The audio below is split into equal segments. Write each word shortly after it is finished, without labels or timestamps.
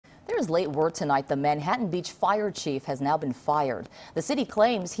There's late word tonight. The Manhattan Beach fire chief has now been fired. The city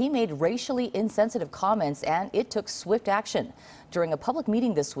claims he made racially insensitive comments and it took swift action. During a public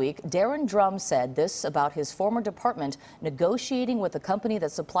meeting this week, Daryn Drum said this about his former department negotiating with a company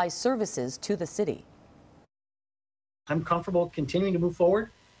that supplies services to the city. I'm comfortable continuing to move forward,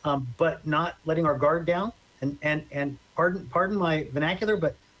 but not letting our guard down and pardon my vernacular,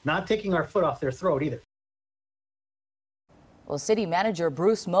 but not taking our foot off their throat either. Well, City Manager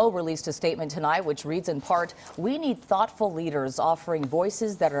Bruce Moe released a statement tonight which reads in part, "We need thoughtful leaders offering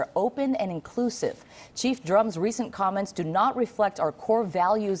voices that are open and inclusive. Chief Drum's recent comments do not reflect our core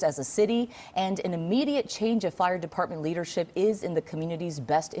values as a city, and an immediate change of fire department leadership is in the community's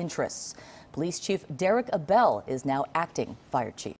best interests." Police Chief Derek Abell is now acting fire chief.